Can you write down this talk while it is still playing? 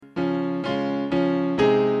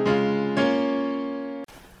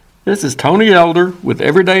This is Tony Elder with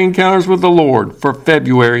Everyday Encounters with the Lord for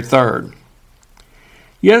February 3rd.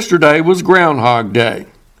 Yesterday was Groundhog Day.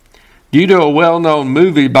 Due to a well-known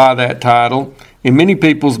movie by that title, in many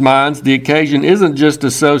people's minds, the occasion isn't just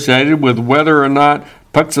associated with whether or not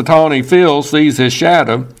Punxsutawney Phil sees his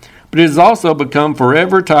shadow, but it has also become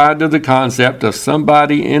forever tied to the concept of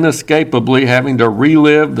somebody inescapably having to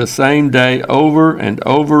relive the same day over and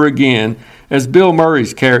over again, as Bill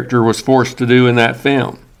Murray's character was forced to do in that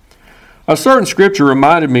film. A certain scripture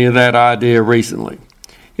reminded me of that idea recently.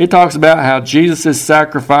 It talks about how Jesus'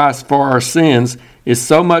 sacrifice for our sins is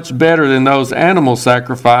so much better than those animal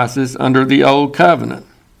sacrifices under the Old Covenant.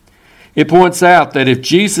 It points out that if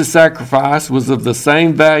Jesus' sacrifice was of the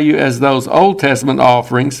same value as those Old Testament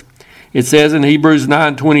offerings, it says in Hebrews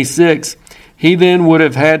 9:26, he then would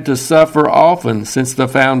have had to suffer often since the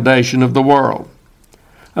foundation of the world.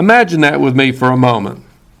 Imagine that with me for a moment.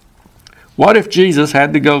 What if Jesus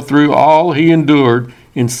had to go through all he endured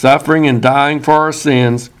in suffering and dying for our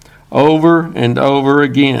sins over and over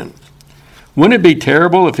again? Wouldn't it be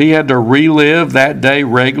terrible if he had to relive that day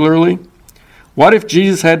regularly? What if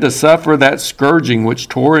Jesus had to suffer that scourging which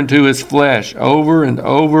tore into his flesh over and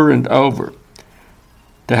over and over?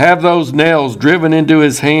 To have those nails driven into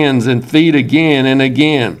his hands and feet again and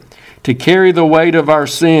again, to carry the weight of our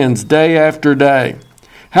sins day after day.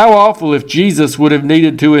 How awful if Jesus would have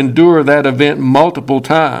needed to endure that event multiple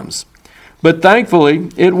times. But thankfully,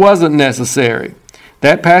 it wasn't necessary.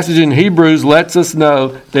 That passage in Hebrews lets us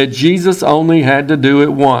know that Jesus only had to do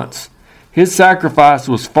it once. His sacrifice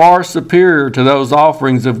was far superior to those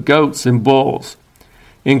offerings of goats and bulls.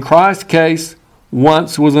 In Christ's case,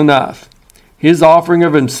 once was enough. His offering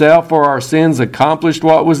of himself for our sins accomplished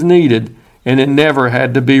what was needed, and it never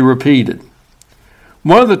had to be repeated.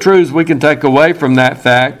 One of the truths we can take away from that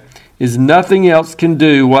fact is nothing else can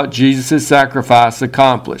do what Jesus' sacrifice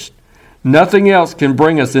accomplished. Nothing else can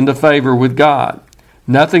bring us into favor with God.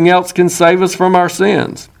 Nothing else can save us from our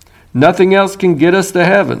sins. Nothing else can get us to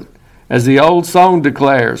heaven. As the old song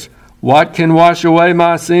declares, what can wash away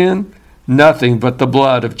my sin? Nothing but the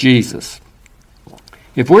blood of Jesus.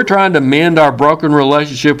 If we're trying to mend our broken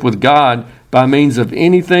relationship with God by means of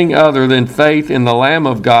anything other than faith in the Lamb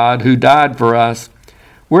of God who died for us,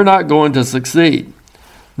 we're not going to succeed.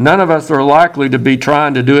 None of us are likely to be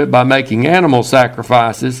trying to do it by making animal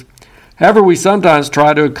sacrifices. However, we sometimes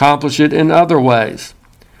try to accomplish it in other ways.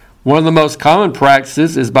 One of the most common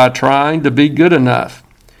practices is by trying to be good enough.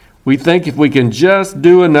 We think if we can just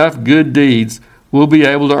do enough good deeds, we'll be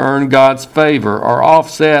able to earn God's favor or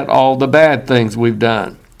offset all the bad things we've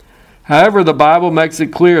done. However, the Bible makes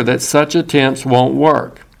it clear that such attempts won't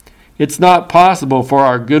work. It's not possible for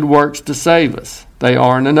our good works to save us. They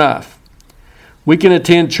aren't enough. We can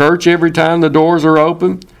attend church every time the doors are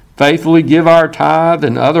open, faithfully give our tithe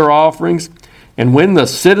and other offerings, and win the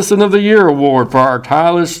Citizen of the Year award for our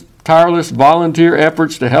tireless volunteer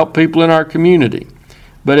efforts to help people in our community.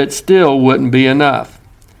 But it still wouldn't be enough.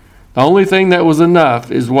 The only thing that was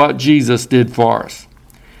enough is what Jesus did for us.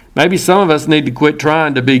 Maybe some of us need to quit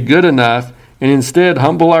trying to be good enough and instead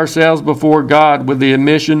humble ourselves before God with the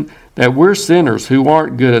admission that we're sinners who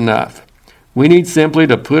aren't good enough. We need simply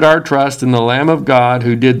to put our trust in the Lamb of God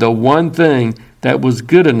who did the one thing that was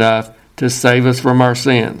good enough to save us from our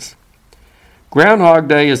sins. Groundhog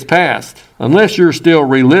Day is past, unless you're still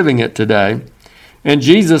reliving it today, and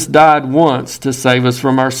Jesus died once to save us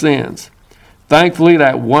from our sins. Thankfully,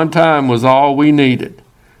 that one time was all we needed.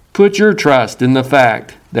 Put your trust in the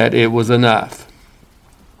fact that it was enough.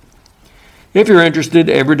 If you're interested,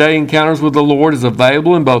 Everyday Encounters with the Lord is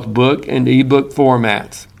available in both book and ebook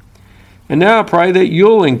formats. And now I pray that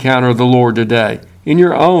you'll encounter the Lord today in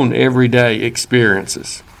your own everyday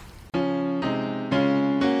experiences.